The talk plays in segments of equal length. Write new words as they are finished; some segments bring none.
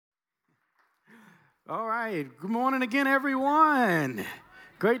All right. Good morning again, everyone.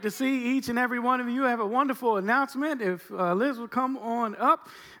 Great to see each and every one of you. I have a wonderful announcement. If Liz will come on up,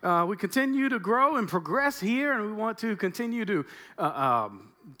 we continue to grow and progress here, and we want to continue to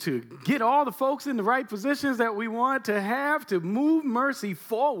get all the folks in the right positions that we want to have to move Mercy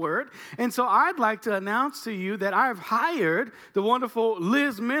forward. And so I'd like to announce to you that I've hired the wonderful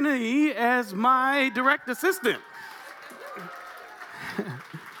Liz Minnie as my direct assistant.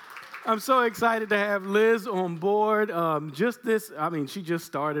 I'm so excited to have Liz on board. She just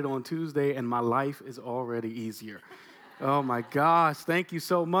started on Tuesday, and my life is already easier. Oh, my gosh. Thank you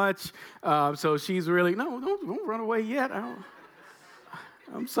so much. So she's really, don't run away yet.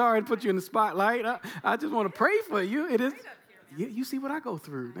 I'm sorry to put you in the spotlight. I just want to pray for you. It is, you see what I go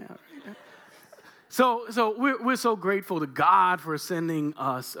through now. So we're so grateful to God for sending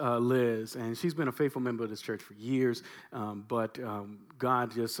us Liz, and she's been a faithful member of this church for years, but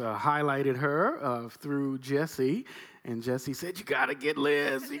God just highlighted her through Jesse, and Jesse said, you got to get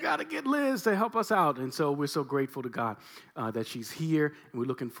Liz to help us out, and so we're so grateful to God that she's here, and we're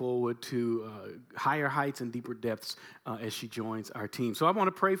looking forward to higher heights and deeper depths as she joins our team. So I want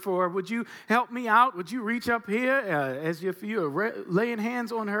to pray for her. Would you help me out? Would you reach up here as if you are laying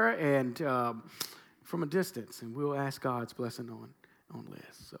hands on her and from a distance, and we'll ask God's blessing on Liz.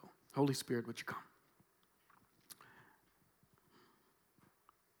 So, Holy Spirit, would you come?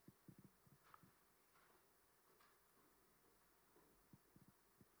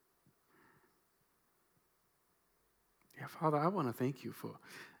 Yeah, Father, I want to thank you for,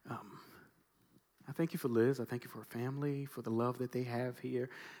 I thank you for Liz. I thank you for her family, for the love that they have here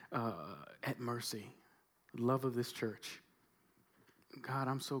at Mercy, the love of this church. God,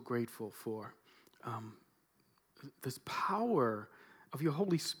 I'm so grateful for this power of your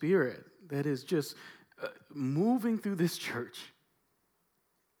Holy Spirit that is just moving through this church.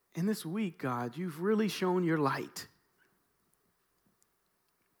 In this week, God, you've really shown your light,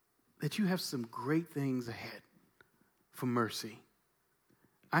 that you have some great things ahead for Mercy.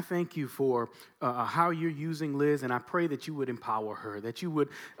 I thank you for how you're using Liz, and I pray that you would empower her, that you would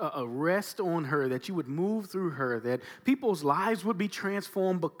rest on her, that you would move through her, that people's lives would be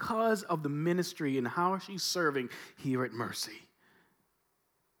transformed because of the ministry and how she's serving here at Mercy.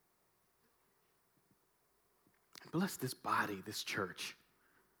 Bless this body, this church,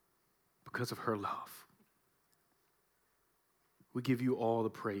 because of her love. We give you all the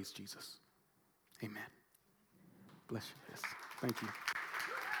praise, Jesus. Amen. Bless you, Liz. Thank you.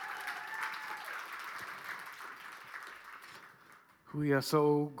 We are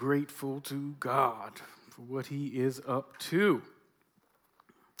so grateful to God for what he is up to.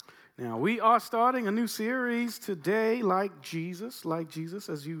 Now, we are starting a new series today, Like Jesus,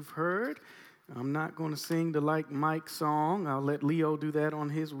 as you've heard. I'm not going to sing the Like Mike song. I'll let Leo do that on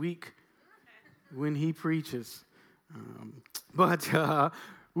his week when he preaches.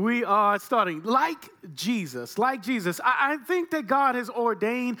 We are starting like Jesus. I think that God has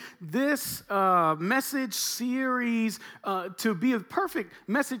ordained this message series to be a perfect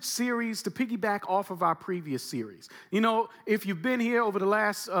message series to piggyback off of our previous series. You know, if you've been here over the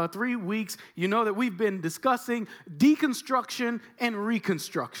last 3 weeks, you know that we've been discussing deconstruction and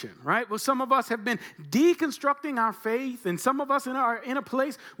reconstruction, right? Well, some of us have been deconstructing our faith, and some of us are in a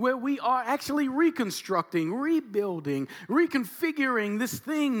place where we are actually reconstructing, rebuilding, reconfiguring this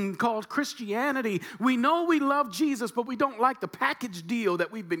thing called Christianity. We know we love Jesus, but we don't like the package deal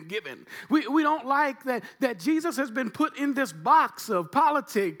that we've been given. We don't like that Jesus has been put in this box of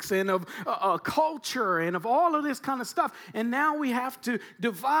politics and of culture and of all of this kind of stuff. And now we have to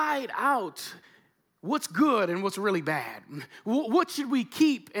divide out what's good and what's really bad. What should we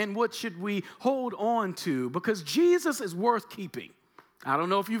keep and what should we hold on to? Because Jesus is worth keeping. I don't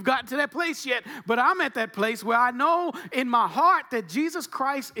know if you've gotten to that place yet, but I'm at that place where I know in my heart that Jesus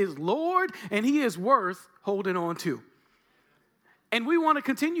Christ is Lord and he is worth holding on to. And we want to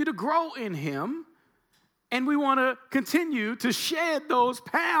continue to grow in him, and we want to continue to shed those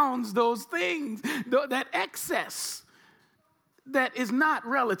pounds, those things, that excess that is not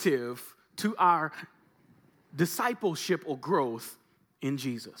relative to our discipleship or growth in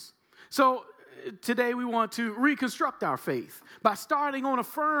Jesus. So today we want to reconstruct our faith by starting on a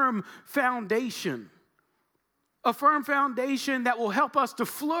firm foundation that will help us to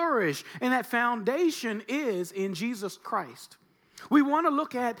flourish, and that foundation is in Jesus Christ. We want to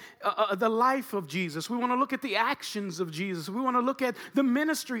look at the life of Jesus. We want to look at the actions of Jesus. We want to look at the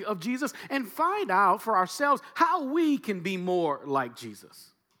ministry of Jesus and find out for ourselves how we can be more like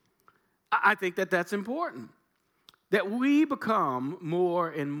Jesus. I think that that's important, that we become more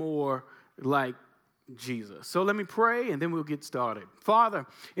and more like Jesus. So let me pray, and then we'll get started. Father,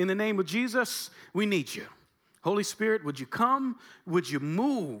 in the name of Jesus, we need you. Holy Spirit, would you come? Would you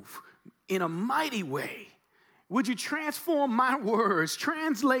move in a mighty way? Would you transform my words,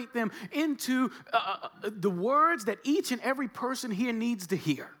 translate them into the words that each and every person here needs to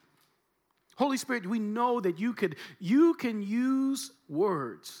hear? Holy Spirit, we know that you can use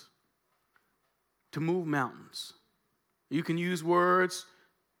words to move mountains. You can use words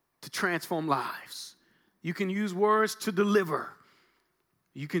to transform lives. You can use words to deliver.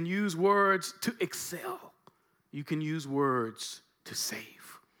 You can use words to excel. You can use words to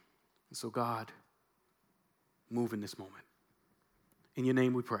save. And so, God, move in this moment. In your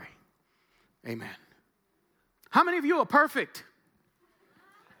name we pray. Amen. How many of you are perfect?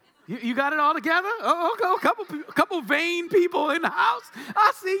 You got it all together? Oh, a couple vain people in the house.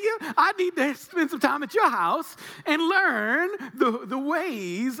 I see you. I need to spend some time at your house and learn the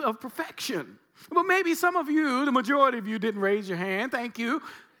ways of perfection. But maybe some of you, the majority of you, didn't raise your hand. Thank you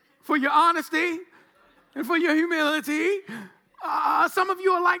for your honesty and for your humility. Some of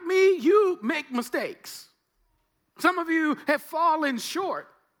you are like me. You make mistakes. Some of you have fallen short.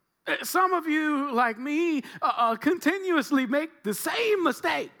 Some of you, like me, continuously make the same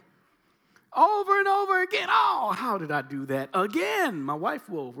mistake over and over again. Oh, how did I do that again? My wife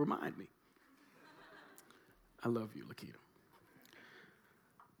will remind me. I love you, Lakita.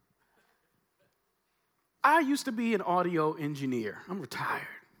 I used to be an audio engineer. I'm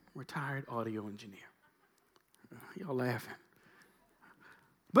retired audio engineer. Y'all laughing.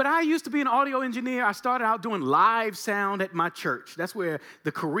 But I used to be an audio engineer. I started out doing live sound at my church. That's where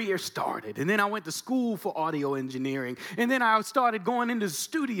the career started. And then I went to school for audio engineering. And then I started going into the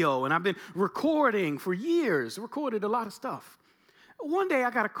studio, and I've been recording for years, recorded a lot of stuff. One day I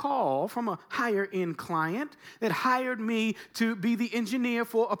got a call from a higher-end client that hired me to be the engineer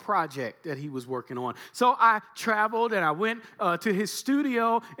for a project that he was working on. So I traveled and I went to his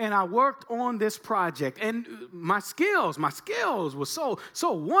studio and I worked on this project. And my skills were so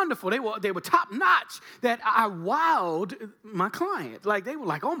wonderful. They were top-notch that I wowed my client. Like they were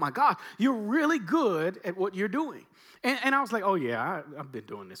like, "Oh my God, you're really good at what you're doing." And I was like, "Oh yeah, I've been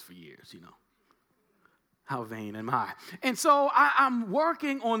doing this for years, you know. How vain am I?" And so I'm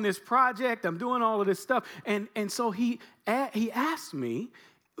working on this project. I'm doing all of this stuff. And so he asked me,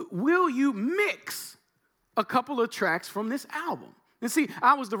 "Will you mix a couple of tracks from this album?" And see,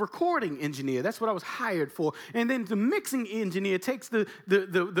 I was the recording engineer. That's what I was hired for. And then the mixing engineer takes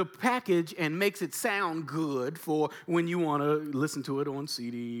the package and makes it sound good for when you want to listen to it on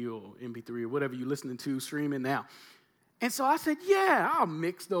CD or MP3 or whatever you're listening to, streaming now. And so I said, "Yeah, I'll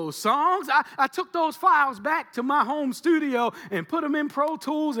mix those songs." I took those files back to my home studio and put them in Pro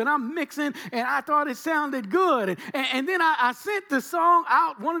Tools, and I'm mixing, and I thought it sounded good. And then I sent the song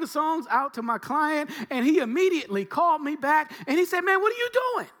out, one of the songs out to my client, and he immediately called me back, and he said, "Man, what are you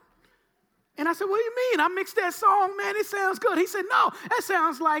doing?" And I said, "What do you mean? I mixed that song, man. It sounds good." He said, "No, that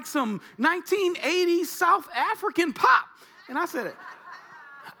sounds like some 1980s South African pop." And I said,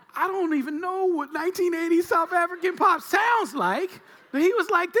 "I don't even know what 1980s South African pop sounds like." But he was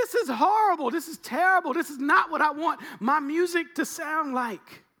like, "This is horrible. This is terrible. This is not what I want my music to sound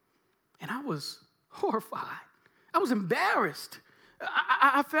like." And I was horrified. I was embarrassed.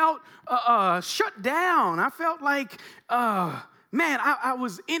 I felt shut down. I felt like, I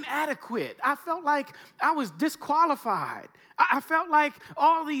was inadequate. I felt like I was disqualified. I felt like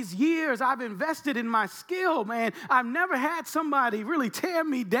all these years I've invested in my skill, man. I've never had somebody really tear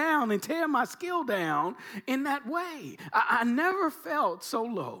me down and tear my skill down in that way. I never felt so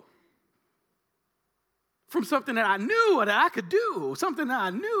low from something that I knew that I could do, something that I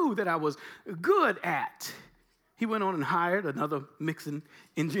knew that I was good at. He went on and hired another mixing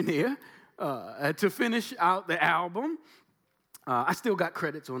engineer to finish out the album. I still got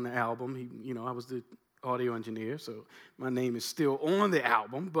credits on the album. I was the audio engineer, so my name is still on the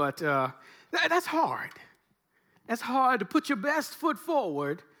album, but that's hard. That's hard to put your best foot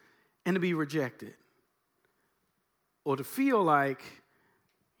forward and to be rejected or to feel like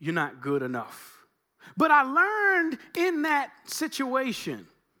you're not good enough. But I learned in that situation,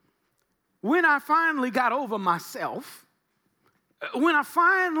 when I finally got over myself, when I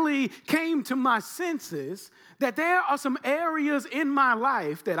finally came to my senses, that there are some areas in my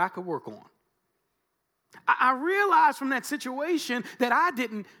life that I could work on. I realized from that situation that I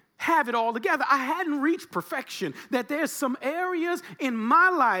didn't have it all together. I hadn't reached perfection, that there's some areas in my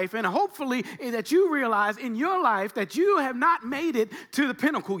life, and hopefully that you realize in your life that you have not made it to the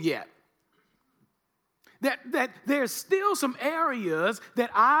pinnacle yet. That there's still some areas that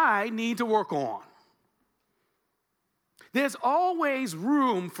I need to work on. There's always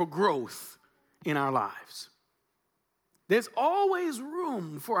room for growth in our lives. There's always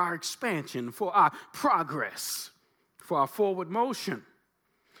room for our expansion, for our progress, for our forward motion.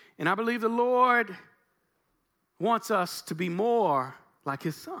 And I believe the Lord wants us to be more like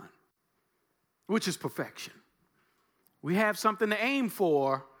his Son, which is perfection. We have something to aim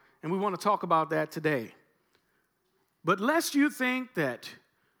for, and we want to talk about that today. But lest you think that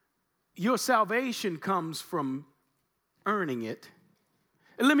your salvation comes from earning it,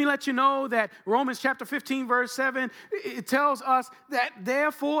 let me let you know that Romans chapter 15, verse 7, it tells us that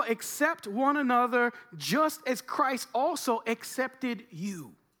therefore accept one another just as Christ also accepted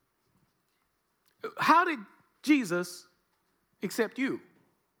you. How did Jesus accept you?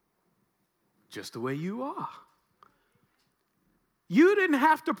 Just the way you are. You didn't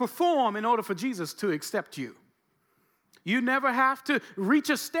have to perform in order for Jesus to accept you. You never have to reach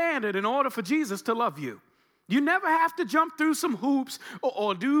a standard in order for Jesus to love you. You never have to jump through some hoops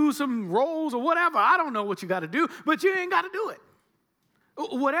or do some roles or whatever. I don't know what you got to do, but you ain't got to do it.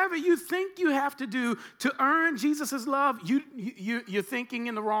 Whatever you think you have to do to earn Jesus' love, you're thinking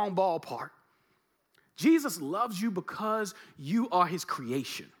in the wrong ballpark. Jesus loves you because you are his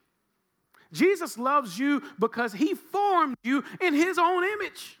creation. Jesus loves you because he formed you in his own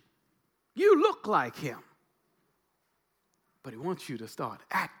image. You look like him. But he wants you to start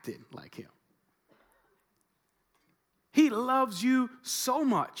acting like him. He loves you so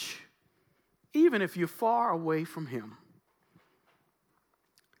much, even if you're far away from him.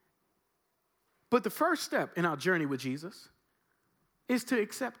 But the first step in our journey with Jesus is to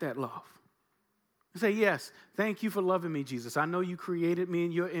accept that love. Say, yes, thank you for loving me, Jesus. I know you created me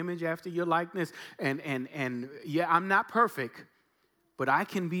in your image after your likeness. And yeah, I'm not perfect, but I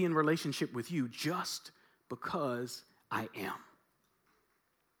can be in relationship with you just because I am.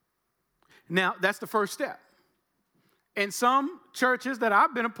 Now, that's the first step. In some churches that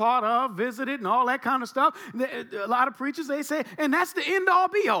I've been a part of, visited, and all that kind of stuff, a lot of preachers, they say, and that's the end-all,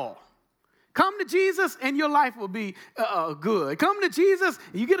 be-all. Come to Jesus and your life will be good. Come to Jesus,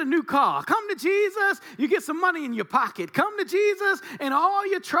 you get a new car. Come to Jesus, you get some money in your pocket. Come to Jesus and all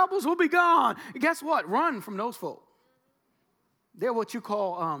your troubles will be gone. Guess what? Run from those folk. They're what you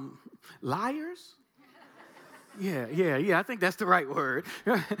call liars. Yeah, I think that's the right word.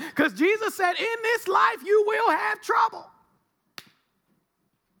 Because Jesus said, in this life you will have trouble.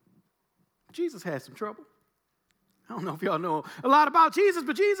 Jesus had some trouble. I don't know if y'all know a lot about Jesus,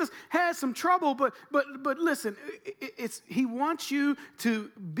 but Jesus had some trouble. But listen, he wants you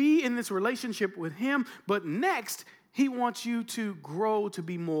to be in this relationship with him. But next, he wants you to grow to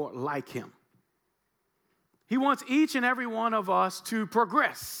be more like him. He wants each and every one of us to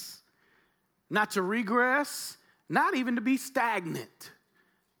progress, not to regress, not even to be stagnant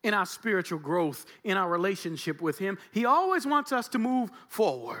in our spiritual growth, in our relationship with him. He always wants us to move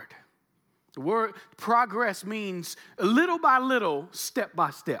forward. The word progress means little by little, step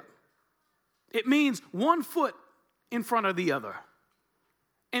by step. It means one foot in front of the other.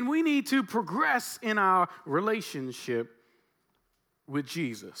 And we need to progress in our relationship with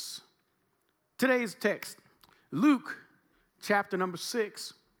Jesus. Today's text, Luke chapter number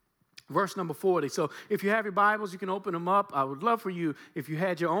 6, verse number 40. So if you have your Bibles, you can open them up. I would love for you, if you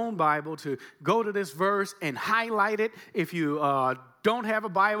had your own Bible, to go to this verse and highlight it. If you don't have a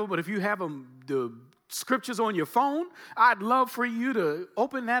Bible, but if you have the scriptures on your phone, I'd love for you to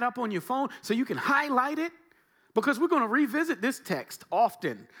open that up on your phone so you can highlight it, because we're going to revisit this text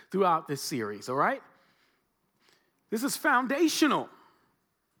often throughout this series, all right? This is foundational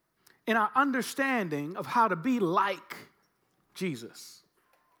in our understanding of how to be like Jesus.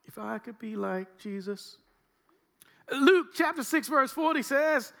 If I could be like Jesus. Luke chapter 6, verse 40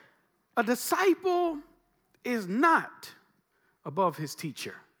 says, a disciple is not above his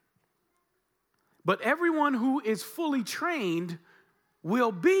teacher, but everyone who is fully trained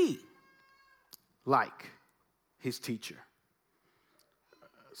will be like his teacher.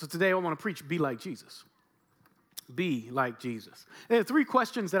 So today I want to preach, be like Jesus. Be like Jesus. There are 3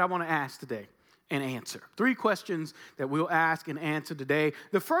 questions that I want to ask today and answer. 3 questions that we'll ask and answer today.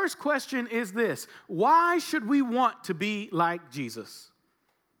 The first question is this: why should we want to be like Jesus?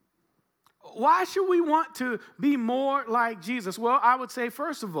 Why should we want to be more like Jesus? Well, I would say,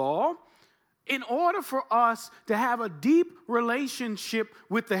 first of all, in order for us to have a deep relationship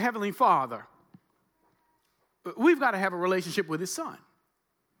with the Heavenly Father, we've got to have a relationship with his Son.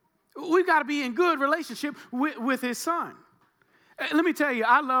 We've got to be in good relationship with his Son. Let me tell you,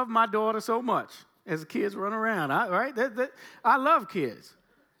 I love my daughter so much as the kids run around, right? I love kids.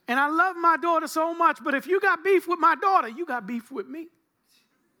 And I love my daughter so much, but if you got beef with my daughter, you got beef with me.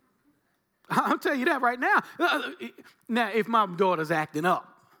 I'll tell you that right now. Now, if my daughter's acting up,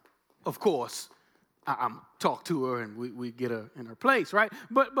 of course, I'm talk to her and we get her in her place, right?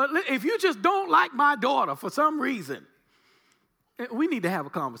 But if you just don't like my daughter for some reason, we need to have a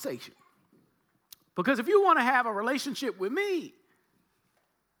conversation. Because if you want to have a relationship with me,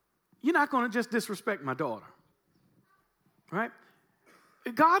 you're not going to just disrespect my daughter, right?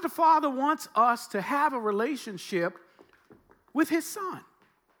 God the Father wants us to have a relationship with his Son,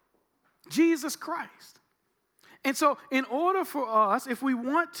 Jesus Christ. And so in order for us, if we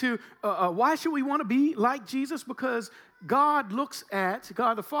want to, why should we want to be like Jesus? Because God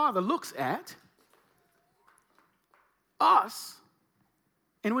the Father looks at us,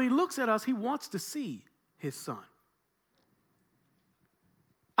 and when he looks at us, he wants to see his Son.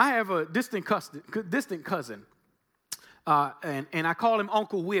 I have a distant cousin, and I call him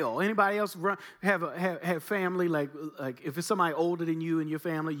Uncle Will. Anybody else have family, like if it's somebody older than you in your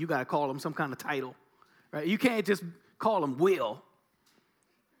family, you got to call them some kind of title, right? You can't just call him Will,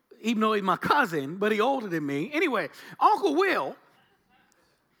 even though he's my cousin, but he's older than me. Anyway, Uncle Will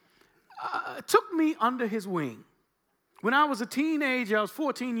took me under his wing. When I was a teenager, I was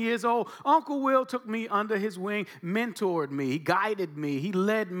 14 years old, Uncle Will took me under his wing, mentored me, he guided me, he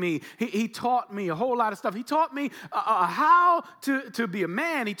led me, he taught me a whole lot of stuff. He taught me how to be a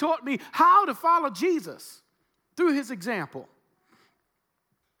man. He taught me how to follow Jesus through his example.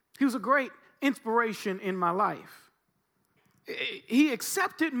 He was a great inspiration in my life. He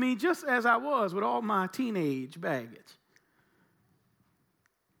accepted me just as I was with all my teenage baggage.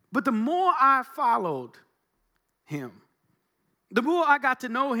 But the more I followed him, the more I got to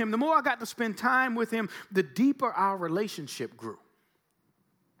know him, the more I got to spend time with him, the deeper our relationship grew.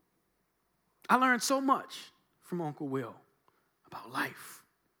 I learned so much from Uncle Will about life.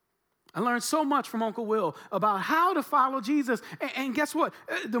 I learned so much from Uncle Will about how to follow Jesus. And guess what?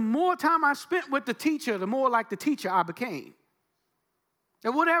 The more time I spent with the teacher, the more like the teacher I became.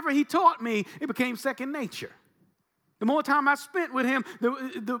 And whatever he taught me, it became second nature. The more time I spent with him,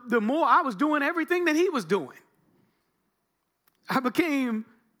 the more I was doing everything that he was doing. I became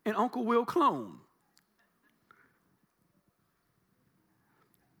an Uncle Will clone.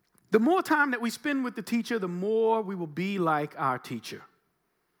 The more time that we spend with the teacher, the more we will be like our teacher.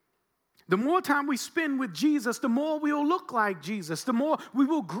 The more time we spend with Jesus, the more we will look like Jesus. The more we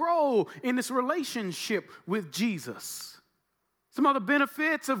will grow in this relationship with Jesus. Some other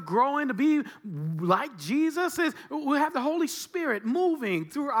benefits of growing to be like Jesus is we have the Holy Spirit moving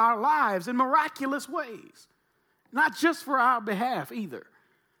through our lives in miraculous ways. Not just for our behalf either.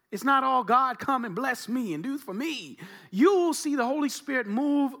 It's not all God come and bless me and do for me. You will see the Holy Spirit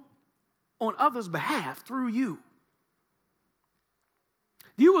move on others' behalf through you.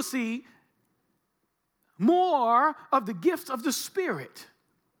 You will see more of the gifts of the Spirit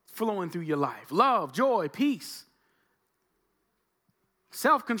flowing through your life. Love, joy, peace,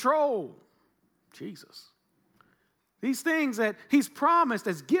 self-control. Jesus. These things that he's promised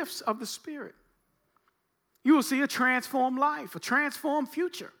as gifts of the Spirit. You will see a transformed life, a transformed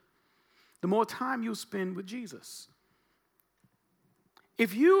future, the more time you spend with Jesus.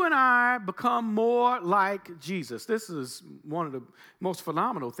 If you and I become more like Jesus, this is one of the most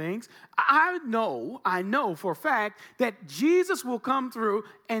phenomenal things. I know for a fact that Jesus will come through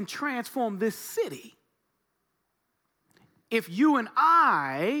and transform this city. If you and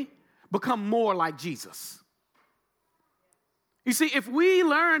I become more like Jesus. You see, if we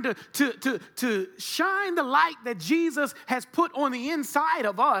learn to shine the light that Jesus has put on the inside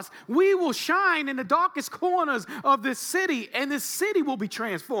of us, we will shine in the darkest corners of this city, and this city will be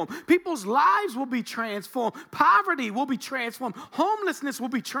transformed. People's lives will be transformed. Poverty will be transformed. Homelessness will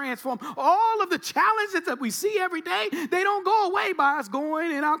be transformed. All of the challenges that we see every day, they don't go away by us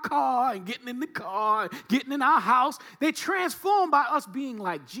going in our car and getting in the car, getting in our house. They transform by us being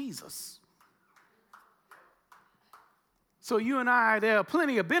like Jesus. So you and I, there are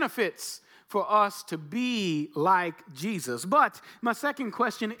plenty of benefits for us to be like Jesus. But my second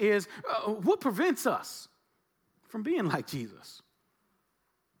question is, what prevents us from being like Jesus?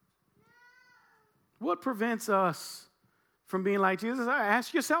 What prevents us from being like Jesus?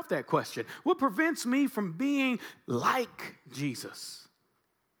 Ask yourself that question. What prevents me from being like Jesus?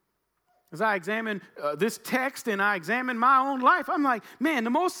 As I examine this text and I examine my own life, I'm like, man, the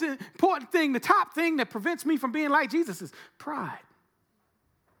most important thing, the top thing that prevents me from being like Jesus is pride.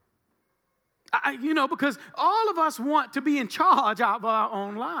 Because all of us want to be in charge of our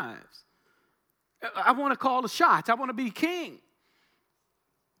own lives. I want to call the shots. I want to be king.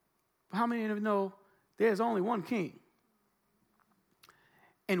 But how many of you know there's only one king?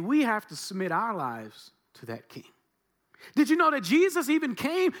 And we have to submit our lives to that king. Did you know that Jesus even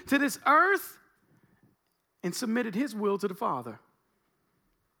came to this earth and submitted his will to the Father?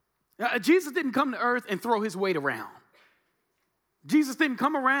 Jesus didn't come to earth and throw his weight around. Jesus didn't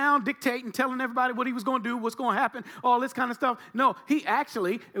come around dictating, telling everybody what he was going to do, what's going to happen, all this kind of stuff. No, he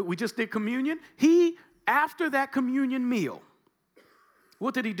actually, we just did communion. After that communion meal,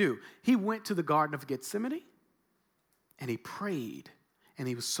 what did he do? He went to the Garden of Gethsemane and he prayed. And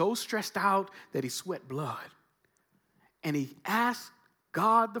he was so stressed out that he sweat blood. And he asked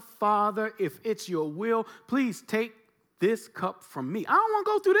God the Father, if it's your will, please take this cup from me. I don't want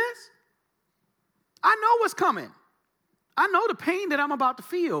to go through this. I know what's coming. I know the pain that I'm about to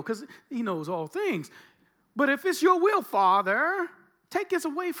feel because he knows all things. But if it's your will, Father, take this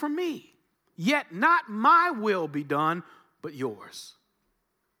away from me. Yet not my will be done, but yours.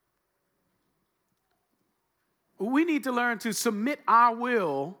 We need to learn to submit our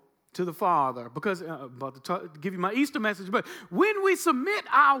will to the Father, because I'm about to give you my Easter message, but when we submit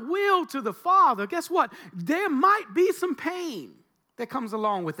our will to the Father, guess what? There might be some pain that comes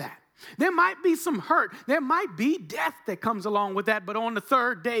along with that. There might be some hurt. There might be death that comes along with that, but on the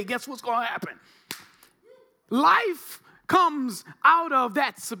third day, guess what's going to happen? Life comes out of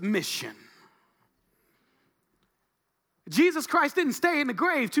that submission. Jesus Christ didn't stay in the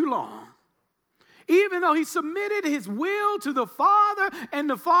grave too long. Even though he submitted his will to the Father and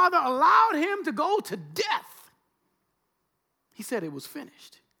the Father allowed him to go to death, he said it was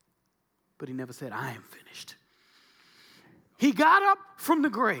finished. But he never said, I am finished. He got up from the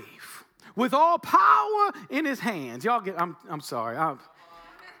grave with all power in his hands. Y'all get, I'm sorry.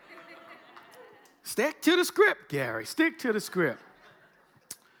 Stick to the script, Gary. Stick to the script.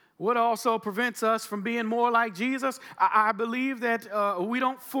 What also prevents us from being more like Jesus? I believe that we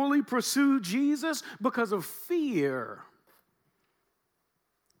don't fully pursue Jesus because of fear.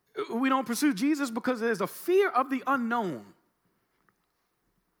 We don't pursue Jesus because there's a fear of the unknown.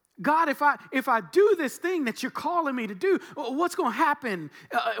 God, if I do this thing that you're calling me to do, what's going to happen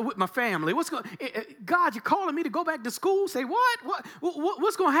with my family? God, you're calling me to go back to school? Say what?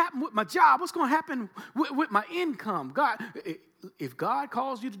 What's going to happen with my job? What's going to happen with my income? God, if God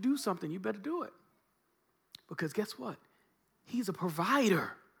calls you to do something, you better do it. Because guess what? He's a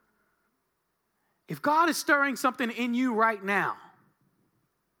provider. If God is stirring something in you right now,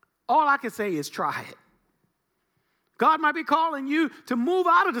 all I can say is try it. God might be calling you to move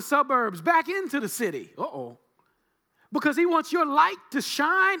out of the suburbs, back into the city. Because he wants your light to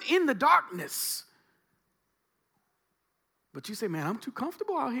shine in the darkness. But you say, man, I'm too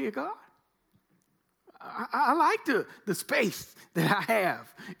comfortable out here, God. I like the space that I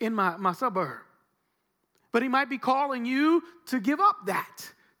have in my suburb. But he might be calling you to give up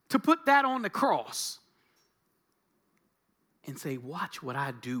that, to put that on the cross and say, watch what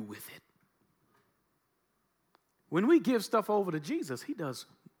I do with it. When we give stuff over to Jesus, he does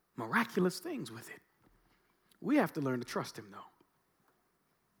miraculous things with it. We have to learn to trust him, though.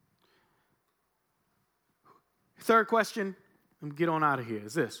 Third question, and get on out of here,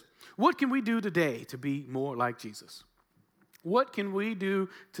 is this. What can we do today to be more like Jesus? What can we do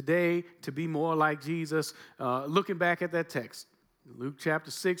today to be more like Jesus? Looking back at that text, Luke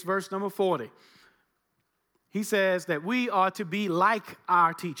chapter 6, verse number 40. He says that we are to be like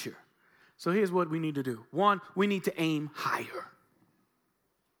our teacher. So here's what we need to do. One, we need to aim higher.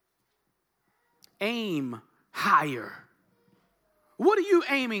 Aim higher. What are you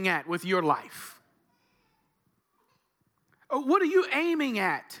aiming at with your life? What are you aiming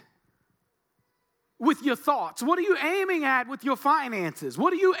at with your thoughts? What are you aiming at with your finances?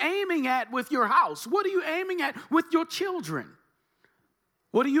 What are you aiming at with your house? What are you aiming at with your children?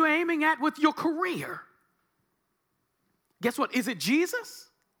 What are you aiming at with your career? Guess what? Is it Jesus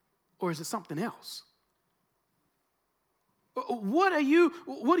or is it something else? What are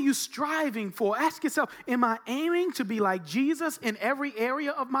you striving for? Ask yourself, am I aiming to be like Jesus in every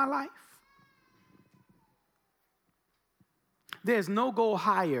area of my life? There's no goal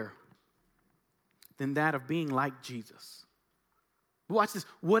higher than that of being like Jesus. Watch this.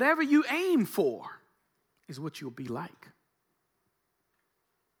 Whatever you aim for is what you'll be like.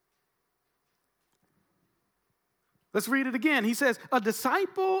 Let's read it again. He says, a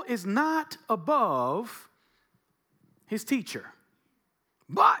disciple is not above his teacher,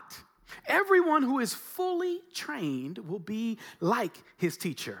 but everyone who is fully trained will be like his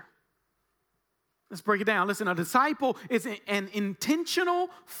teacher. Let's break it down. Listen, a disciple is an intentional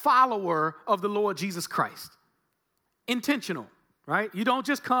follower of the Lord Jesus Christ. Intentional, right? You don't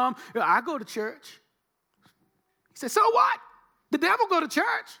just come, I go to church. He said, so what? The devil go to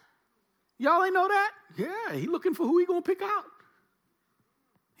church. Y'all ain't know that? Yeah, he looking for who he gonna pick out.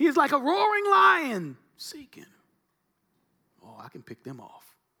 He is like a roaring lion seeking. Oh, I can pick them off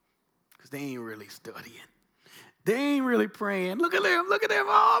because they ain't really studying. They ain't really praying. Look at them. Look at them.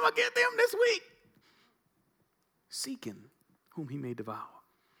 Oh, I'm going to get them this week. Seeking whom he may devour.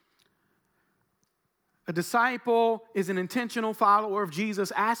 A disciple is an intentional follower of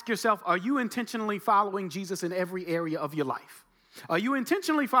Jesus. Ask yourself, are you intentionally following Jesus in every area of your life? Are you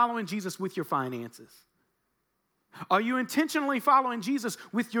intentionally following Jesus with your finances? Are you intentionally following Jesus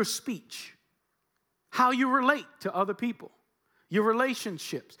with your speech? How you relate to other people? Your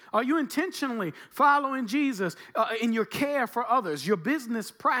relationships? Are you intentionally following Jesus in your care for others, your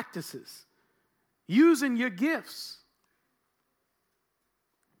business practices, using your gifts?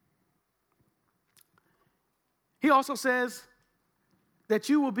 He also says that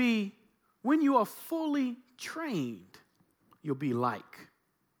you will be, when you are fully trained, you'll be like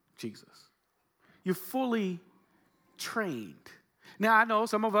Jesus. You're fully trained. Now, I know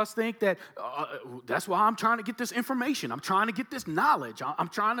some of us think that that's why I'm trying to get this information. I'm trying to get this knowledge. I'm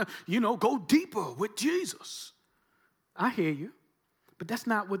trying to, go deeper with Jesus. I hear you, but that's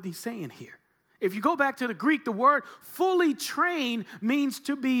not what he's saying here. If you go back to the Greek, the word fully trained means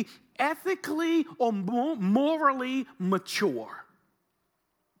to be ethically or morally mature.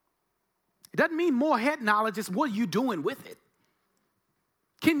 It doesn't mean more head knowledge, it's what you're doing with it.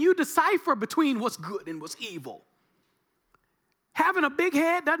 Can you decipher between what's good and what's evil? Having a big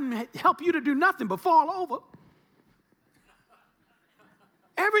head doesn't help you to do nothing but fall over.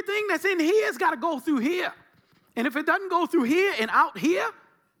 Everything that's in here has got to go through here. And if it doesn't go through here and out here,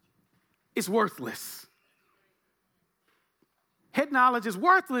 it's worthless. Head knowledge is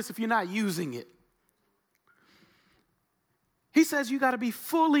worthless if you're not using it. He says you got to be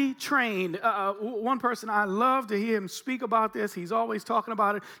fully trained. One person, I love to hear him speak about this. He's always talking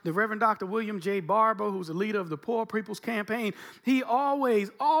about it. The Reverend Dr. William J. Barber, who's the leader of the Poor People's Campaign. He always,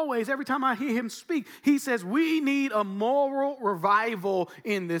 every time I hear him speak, he says we need a moral revival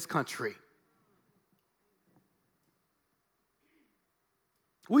in this country.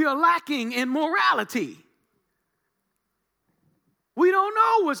 We are lacking in morality. We don't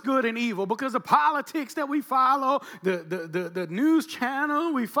know what's good and evil because the politics that we follow, the news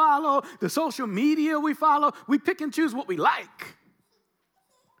channel we follow, the social media we follow, we pick and choose what we like.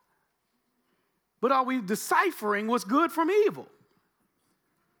 But are we deciphering what's good from evil?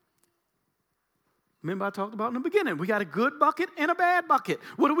 Remember I talked about in the beginning, we got a good bucket and a bad bucket.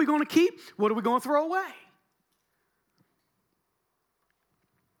 What are we going to keep? What are we going to throw away?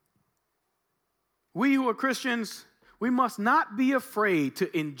 We who are Christians, we must not be afraid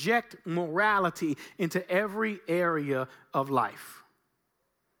to inject morality into every area of life.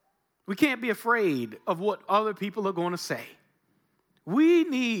 We can't be afraid of what other people are going to say. We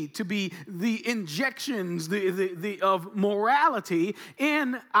need to be the injections of morality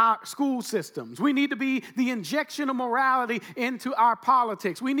in our school systems. We need to be the injection of morality into our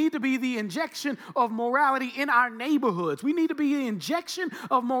politics. We need to be the injection of morality in our neighborhoods. We need to be the injection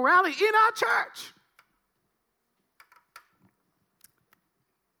of morality in our church.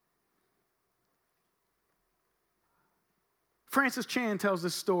 Francis Chan tells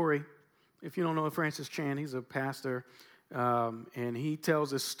this story. If you don't know Francis Chan, he's a pastor, and he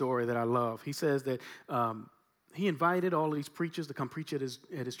tells this story that I love. He says that he invited all of these preachers to come preach at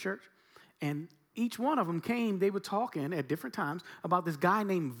his church, and each one of them came, they were talking at different times about this guy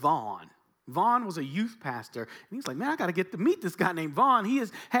named Vaughn. Vaughn was a youth pastor, and he's like, man, I got to get to meet this guy named Vaughn. He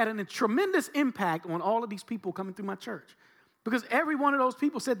has had a tremendous impact on all of these people coming through my church, because every one of those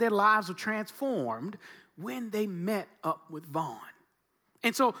people said their lives were transformed when they met up with Vaughn.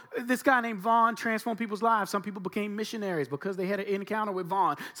 And so this guy named Vaughn transformed people's lives. Some people became missionaries because they had an encounter with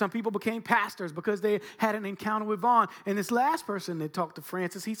Vaughn. Some people became pastors because they had an encounter with Vaughn. And this last person that talked to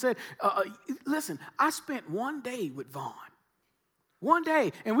Francis, he said, listen, I spent one day with Vaughn. One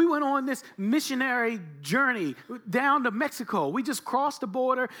day, and we went on this missionary journey down to Mexico. We just crossed the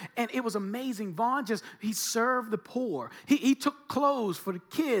border, and it was amazing. Vaughn he served the poor. He took clothes for the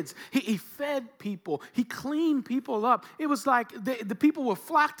kids. He fed people. He cleaned people up. It was like the people would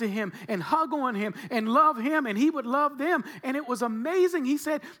flock to him and hug on him and love him, and he would love them. And it was amazing. He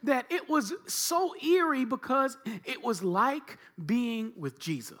said that it was so eerie because it was like being with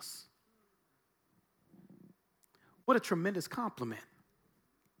Jesus. What a tremendous compliment.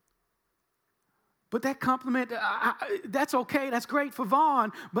 But that compliment, that's okay, that's great for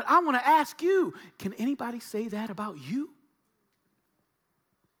Vaughn, but I want to ask you, can anybody say that about you?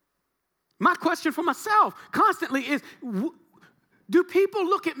 My question for myself constantly is, do people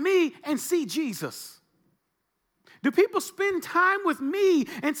look at me and see Jesus? Do people spend time with me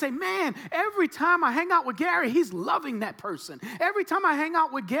and say, man, every time I hang out with Gary, he's loving that person. Every time I hang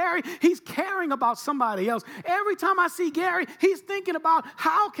out with Gary, he's caring about somebody else. Every time I see Gary, he's thinking about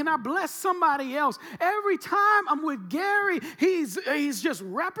how can I bless somebody else. Every time I'm with Gary, he's just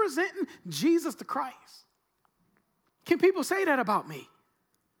representing Jesus the Christ. Can people say that about me?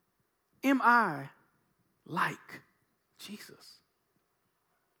 Am I like Jesus?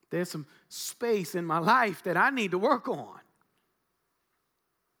 There's some space in my life that I need to work on.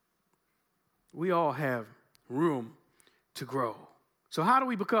 We all have room to grow. So how do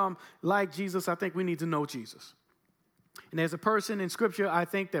we become like Jesus? I think we need to know Jesus. And there's a person in Scripture, I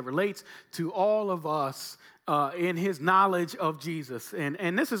think, that relates to all of us in his knowledge of Jesus.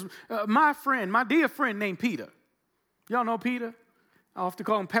 And this is my dear friend named Peter. Y'all know Peter? I often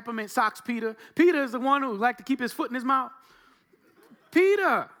call him Peppermint Socks Peter. Peter is the one who liked to keep his foot in his mouth.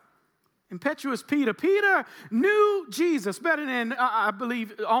 Peter. Impetuous Peter. Peter knew Jesus better than, I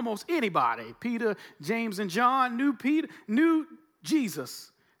believe, almost anybody. Peter, James, and John knew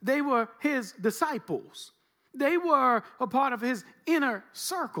Jesus. They were his disciples. They were a part of his inner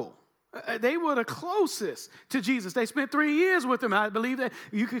circle. They were the closest to Jesus. They spent 3 years with him. I believe that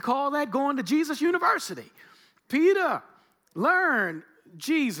you could call that going to Jesus University. Peter learned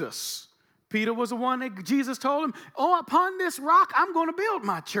Jesus. Peter was the one that Jesus told him, upon this rock, I'm going to build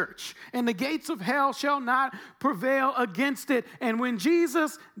my church, and the gates of hell shall not prevail against it. And when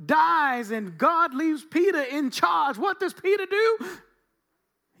Jesus dies and God leaves Peter in charge, what does Peter do?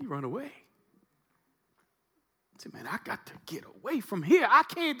 He run away. He said, man, I got to get away from here. I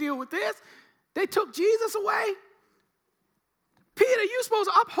can't deal with this. They took Jesus away. Peter, you're supposed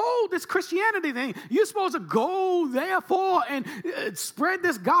to uphold this Christianity thing. You're supposed to go, therefore, and spread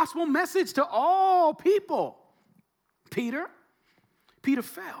this gospel message to all people. Peter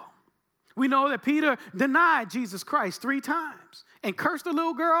fell. We know that Peter denied Jesus Christ 3 times and cursed a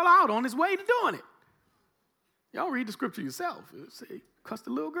little girl out on his way to doing it. Y'all read the scripture yourself. It say, cussed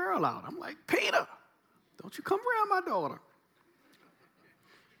a little girl out. I'm like, Peter, don't you come around my daughter.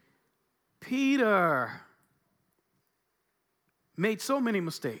 Peter made so many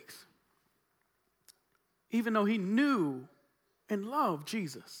mistakes, even though he knew and loved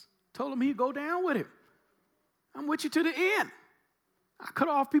Jesus. Told him he'd go down with him. I'm with you to the end. I cut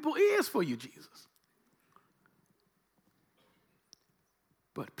off people's ears for you, Jesus.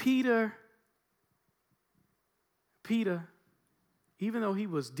 But Peter, even though he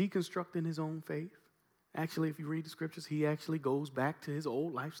was deconstructing his own faith, actually, if you read the scriptures, he actually goes back to his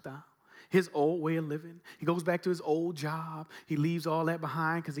old lifestyle. His old way of living. He goes back to his old job. He leaves all that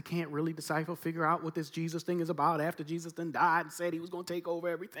behind because he can't really figure out what this Jesus thing is about after Jesus then died and said he was going to take over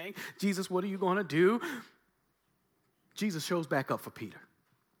everything. Jesus, what are you going to do? Jesus shows back up for Peter.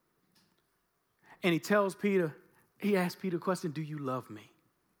 And he asks Peter a question, do you love me?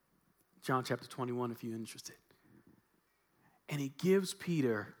 John chapter 21, if you're interested. And he gives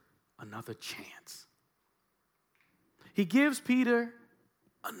Peter another chance. He gives Peter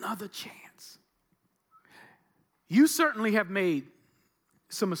another chance. You certainly have made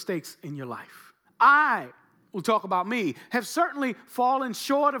some mistakes in your life. I will talk about me, have certainly fallen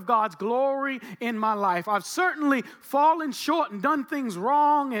short of God's glory in my life. I've certainly fallen short and done things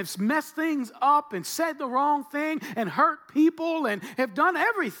wrong and messed things up and said the wrong thing and hurt people and have done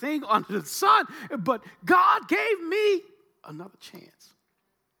everything under the sun. But God gave me another chance.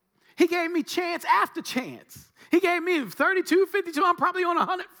 He gave me chance after chance. He gave me 32, 52. I'm probably on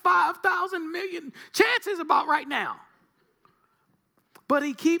 105,000 million chances about right now. But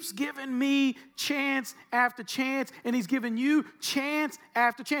he keeps giving me chance after chance, and he's giving you chance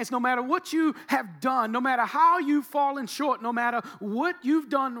after chance. No matter what you have done, no matter how you've fallen short, no matter what you've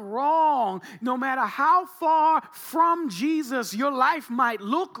done wrong, no matter how far from Jesus your life might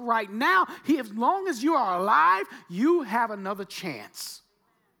look right now, as long as you are alive, you have another chance.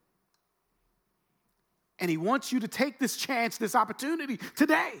 And he wants you to take this chance, this opportunity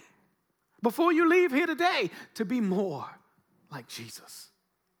today, before you leave here today, to be more like Jesus.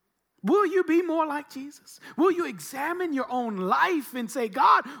 Will you be more like Jesus? Will you examine your own life and say,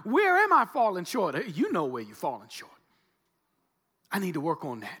 God, where am I falling short? You know where you're falling short. I need to work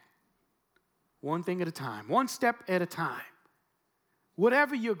on that. One thing at a time, one step at a time.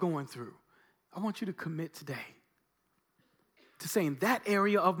 Whatever you're going through, I want you to commit today to saying that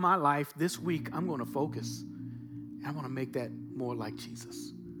area of my life this week, I'm going to focus. And I want to make that more like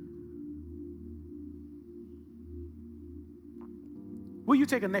Jesus. Will you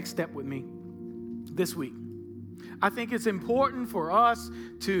take a next step with me this week? I think it's important for us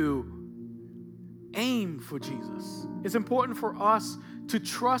to aim for Jesus. It's important for us to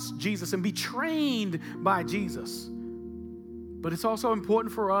trust Jesus and be trained by Jesus. But it's also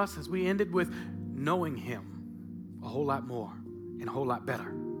important for us, as we ended with, knowing him a whole lot more and a whole lot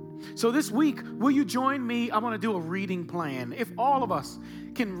better. So this week, will you join me? I want to do a reading plan. If all of us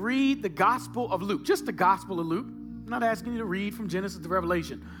can read the Gospel of Luke, just the Gospel of Luke. I'm not asking you to read from Genesis to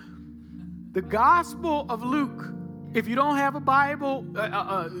Revelation. The Gospel of Luke. If you don't have a Bible,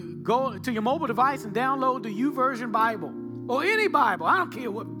 go to your mobile device and download the YouVersion Bible or any Bible. I don't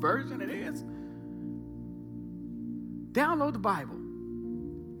care what version it is. Download the Bible.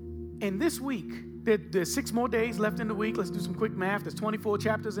 And this week, there's 6 more days left in the week. Let's do some quick math. There's 24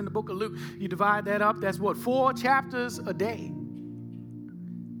 chapters in the book of Luke. You divide that up. That's what? 4 chapters a day.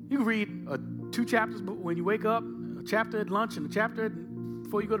 You can read 2 chapters when you wake up, a chapter at lunch, and a chapter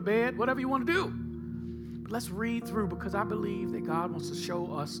before you go to bed, whatever you want to do. But let's read through, because I believe that God wants to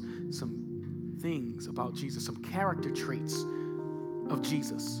show us some things about Jesus, some character traits of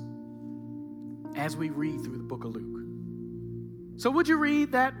Jesus as we read through the book of Luke. So would you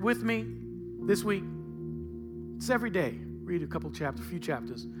read that with me this week? It's every day. Read a few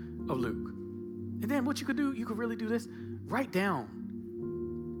chapters of Luke. And then what you could do, you could really do this. Write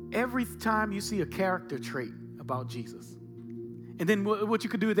down every time you see a character trait about Jesus. And then what you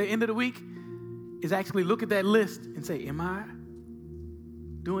could do at the end of the week is actually look at that list and say, am I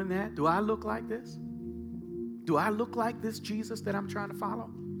doing that? Do I look like this? Do I look like this Jesus that I'm trying to follow?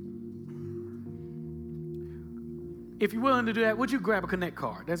 If you're willing to do that, would you grab a Connect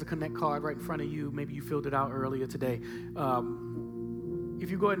card? There's a Connect card right in front of you. Maybe you filled it out earlier today.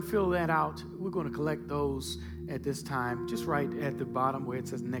 If you go ahead and fill that out, we're going to collect those at this time. Just right at the bottom where it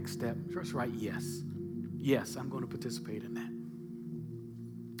says next step, just write yes. Yes, I'm going to participate in that.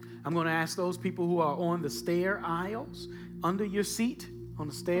 I'm going to ask those people who are on the stair aisles, under your seat, on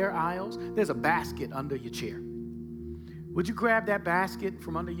the stair aisles, there's a basket under your chair. Would you grab that basket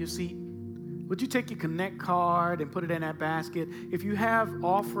from under your seat? Would you take your Connect card and put it in that basket? If you have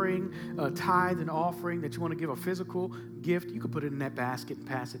offering, tithe and offering that you want to give a physical gift, you can put it in that basket and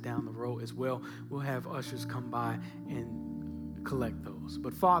pass it down the row as well. We'll have ushers come by and collect those.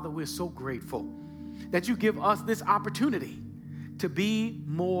 But Father, we're so grateful that you give us this opportunity to be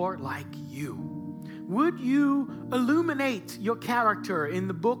more like you. Would you illuminate your character in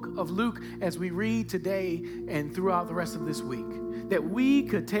the book of Luke as we read today and throughout the rest of this week? That we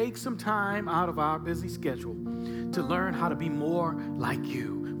could take some time out of our busy schedule to learn how to be more like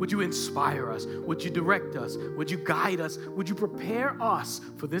you. Would you inspire us? Would you direct us? Would you guide us? Would you prepare us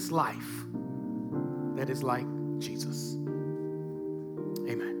for this life that is like Jesus?